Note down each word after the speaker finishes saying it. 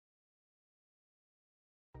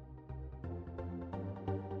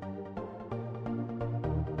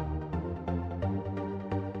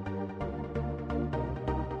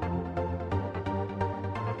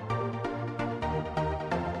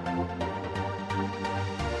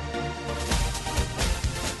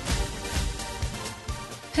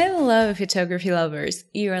Hello, photography lovers.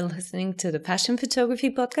 You are listening to the Fashion Photography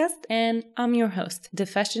Podcast, and I'm your host, the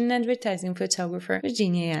fashion and advertising photographer,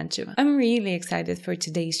 Virginia Yancheva. I'm really excited for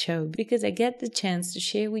today's show because I get the chance to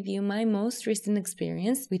share with you my most recent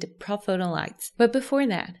experience with the Profoto lights. But before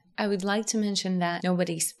that, I would like to mention that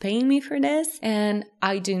nobody's paying me for this and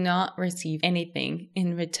I do not receive anything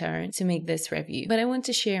in return to make this review. But I want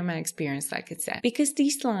to share my experience, like I said, because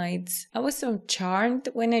these lights, I was so charmed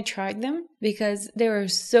when I tried them because there are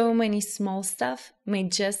so many small stuff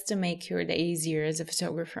made just to make your day easier as a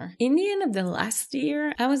photographer. In the end of the last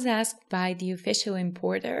year, I was asked by the official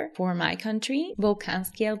importer for my country,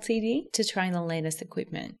 Volkansky Ltd, to try the latest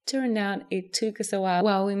equipment. Turned out it took us a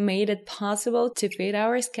while we made it possible to fit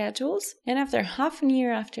our schedules, and after half a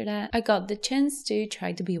year after that, I got the chance to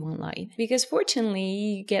try the B1 light. Because fortunately,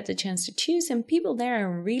 you get the chance to choose and people there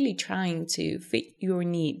are really trying to fit your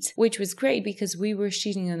needs, which was great because we were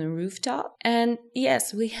shooting on a rooftop, and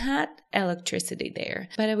yes, we had electricity there,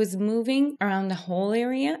 but I was moving around the whole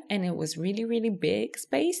area and it was really big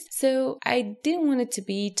space, so I didn't want it to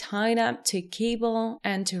be tied up to a cable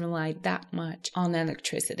and to rely that much on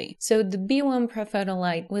electricity. So the B1 Profoto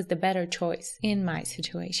light was the better choice in my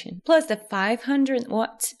situation. Plus the 500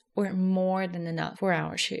 watts were more than enough for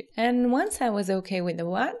our shoot. And once I was okay with the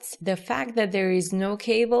watts, the fact that there is no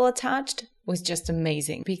cable attached was just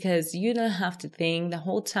amazing because you don't have to think the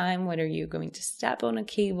whole time whether you're going to step on a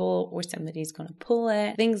cable or somebody's going to pull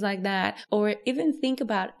it, things like that, or even think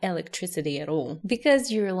about electricity at all because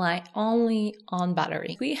you rely only on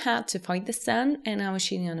battery. We had to fight the sun and I was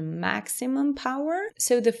shooting on a maximum power.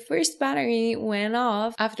 So the first battery went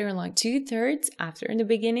off after like 2/3 after the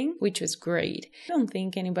beginning, which was great. I don't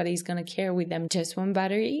think anybody's going to care with them just one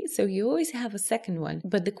battery, so you always have a second one.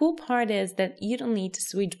 But the cool part is that you don't need to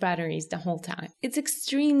switch batteries the whole time. It's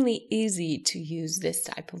extremely easy to use this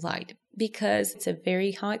type of light because it's a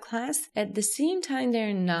very high class. At the same time, there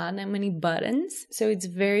are not that many buttons, so it's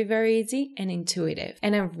very easy and intuitive.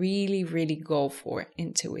 And I really go for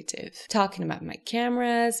intuitive. Talking about my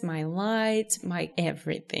cameras, my lights, my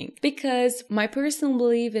everything. Because my personal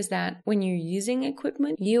belief is that when you're using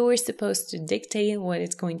equipment, you are supposed to dictate what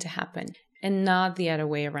is going to happen, and not the other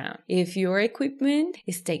way around. If your equipment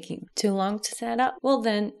is taking too long to set up, well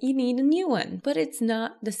then you need a new one. But it's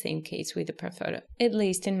not the same case with the Profoto, at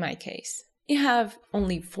least in my case. You have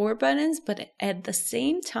only 4 buttons, but at the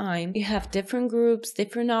same time, you have different groups,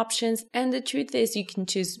 different options, and the truth is you can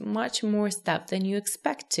choose much more stuff than you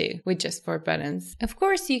expect to with just 4 buttons. Of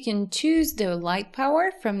course, you can choose the light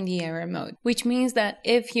power from the arrow mode, which means that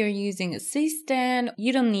if you're using a C-stand,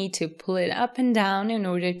 you don't need to pull it up and down in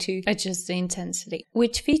order to adjust the intensity,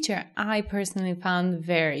 which feature I personally found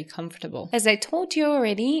very comfortable. As I told you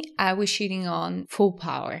already, I was shooting on full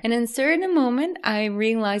power, and in a certain moment, I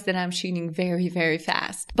realized that I'm shooting very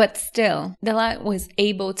fast. But still, the light was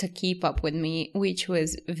able to keep up with me, which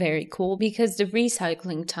was very cool because the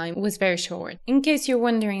recycling time was very short. In case you're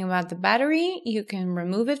wondering about the battery, you can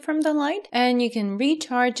remove it from the light and you can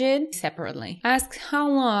recharge it separately. Ask how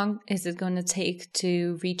long is it going to take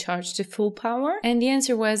to recharge to full power? And the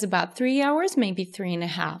answer was about 3 hours, maybe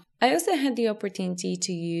 3.5. I also had the opportunity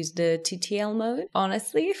to use the TTL mode.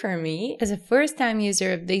 Honestly, for me, as a first-time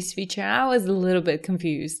user of this feature, I was a little bit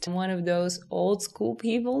confused. I'm one of those old school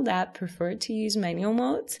people that prefer to use manual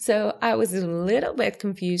modes. So I was a little bit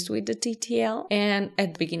confused with the TTL. And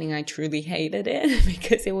at the beginning, I truly hated it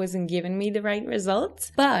because it wasn't giving me the right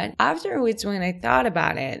results. But afterwards, when I thought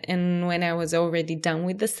about it and when I was already done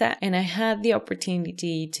with the set and I had the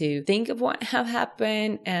opportunity to think of what have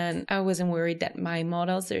happened and I wasn't worried that my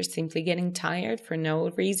models are simply getting tired for no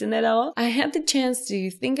reason at all, I had the chance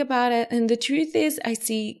to think about it, and the truth is I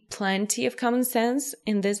see plenty of common sense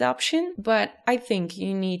in this option, but I think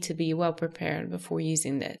you need to be well prepared before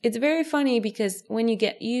using this. It's very funny because when you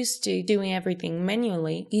get used to doing everything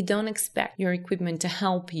manually, you don't expect your equipment to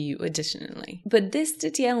help you additionally. But this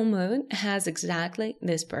TTL mode has exactly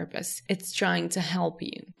this purpose. It's trying to help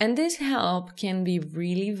you. And this help can be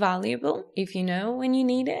really valuable if you know when you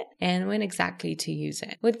need it and when exactly to use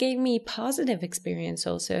it. What gave me positive experience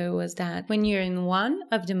also was that when you're in one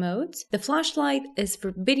of the modes, the flashlight is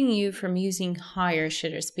forbidding you from using higher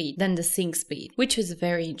shutter speed than the sync speed, which was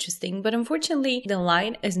very interesting. But unfortunately, the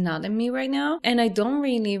light is not in me right now, and I don't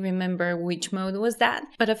really remember which mode was that,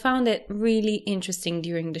 but I found it really interesting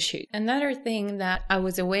during the shoot. Another thing that I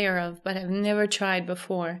was aware of, but I've never tried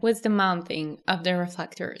before, was the mounting of the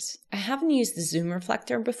reflectors. I haven't used the zoom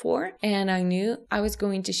reflector before, and I knew I was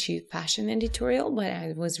going to shoot fashion editorial, but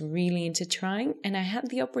I was was really into trying, and I had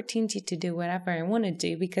the opportunity to do whatever I wanted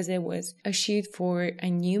to do because it was a shoot for a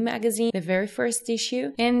new magazine, the very first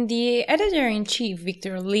issue. And the editor-in-chief,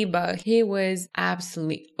 Victor Liba, he was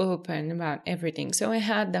absolutely open about everything. So I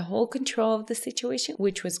had the whole control of the situation,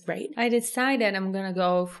 which was great. I decided I'm gonna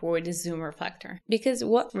go for the zoom reflector because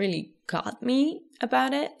what really got me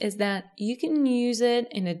about it is that you can use it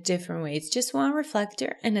in a different way. It's just one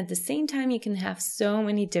reflector, and at the same time you can have so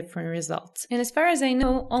many different results. And as far as I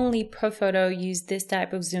know, only Profoto use this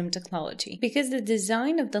type of zoom technology because the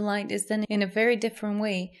design of the light is done in a very different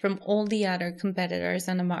way from all the other competitors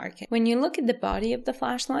on the market. When you look at the body of the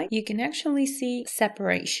flashlight, you can actually see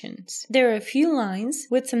separations. There are a few lines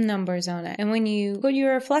with some numbers on it, and when you put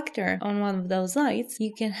your reflector on one of those lights,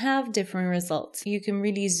 you can have different results. You can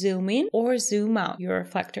really zoom in or zoom out your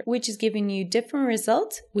reflector, which is giving you different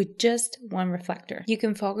results with just one reflector. You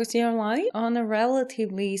can focus your light on a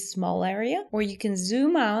relatively small area, or you can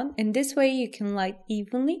zoom out, and this way you can light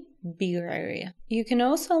evenly bigger area. You can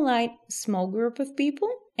also light a small group of people,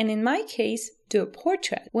 and in my case, do a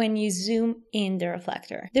portrait when you zoom in the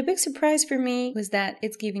reflector. The big surprise for me was that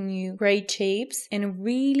it's giving you great shapes and a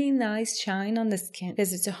really nice shine on the skin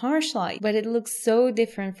because it's a harsh light, but it looks so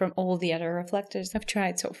different from all the other reflectors I've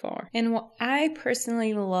tried so far. And what I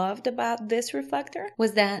personally loved about this reflector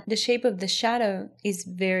was that the shape of the shadow is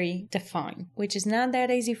very defined, which is not that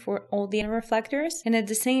easy for all the other reflectors, and at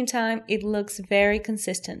the same time it looks very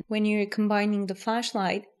consistent when you're combining the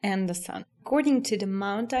flashlight and the sun. According to the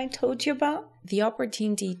mount I told you about, the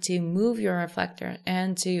opportunity to move your reflector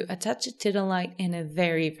and to attach it to the light in a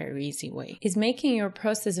very, very easy way is making your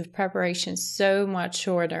process of preparation so much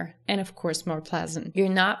shorter and of course more pleasant. You're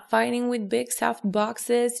not fighting with big soft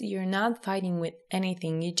boxes, you're not fighting with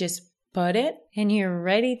anything, you just put it and you're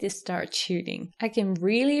ready to start shooting. I can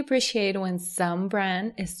really appreciate when some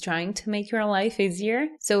brand is trying to make your life easier.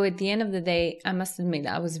 So at the end of the day, I must admit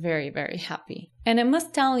I was very, very happy. And I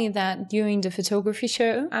must tell you that during the photography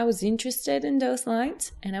show, I was interested in those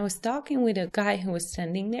lights and I was talking with a guy who was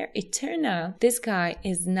standing there. It turned out this guy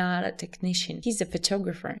is not a technician. He's a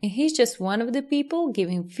photographer and he's just one of the people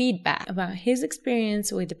giving feedback about his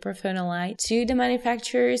experience with the Profoto light to the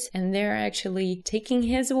manufacturers, and they're actually taking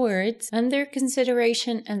his words under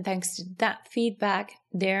consideration, and thanks to that feedback,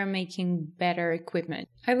 they're making better equipment.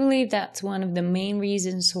 I believe that's one of the main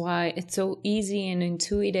reasons why it's so easy and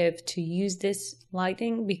intuitive to use this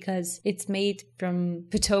lighting, because it's made from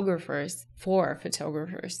photographers for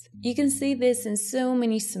photographers. You can see this in so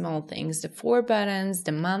many small things: the 4 buttons,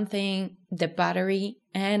 the mounting, the battery,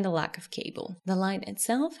 and the lack of cable. The light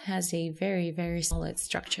itself has a very, very solid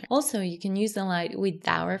structure. Also, you can use the light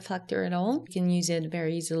without reflector at all. You can use it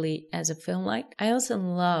very easily as a film light. I also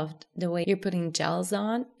loved the way you're putting gels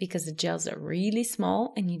on, because the gels are really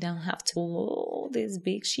small and you don't have to pull all these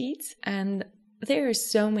big sheets. And there are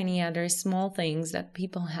so many other small things that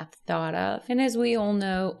people have thought of. And as we all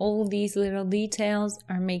know, all these little details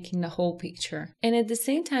are making the whole picture. And at the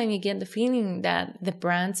same time, you get the feeling that the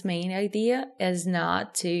brand's main idea is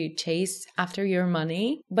not to chase after your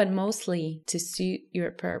money, but mostly to suit your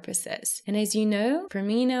purposes. And as you know, for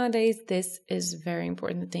me nowadays, this is a very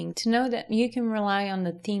important thing, to know that you can rely on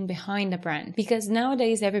the team behind the brand. Because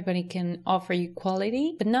nowadays, everybody can offer you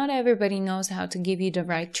quality, but not everybody knows how to give you the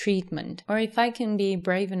right treatment. Or if I can be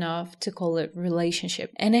brave enough to call it relationship.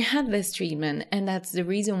 And I had this treatment, and that's the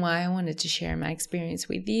reason why I wanted to share my experience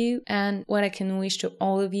with you. And what I can wish to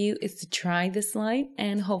all of you is to try this light,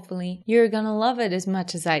 and hopefully you're gonna love it as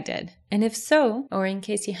much as I did. And if so, or in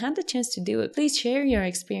case you had the chance to do it, please share your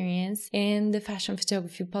experience in the Fashion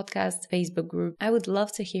Photography Podcast Facebook group. I would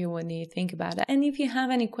love to hear what you think about it. And if you have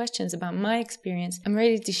any questions about my experience, I'm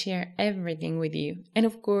ready to share everything with you. And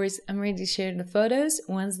of course, I'm ready to share the photos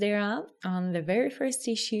once they're out on the very first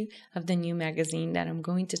issue of the new magazine that I'm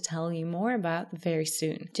going to tell you more about very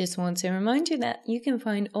soon. Just want to remind you that you can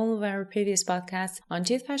find all of our previous podcasts on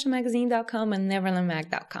youthfashionmagazine.com and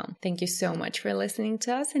neverlandmag.com. Thank you so much for listening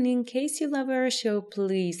to us, and in case you love our show,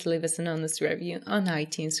 please leave us an honest review on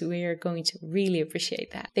iTunes. We are going to really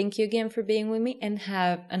appreciate that. Thank you again for being with me, and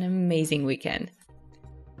have an amazing weekend.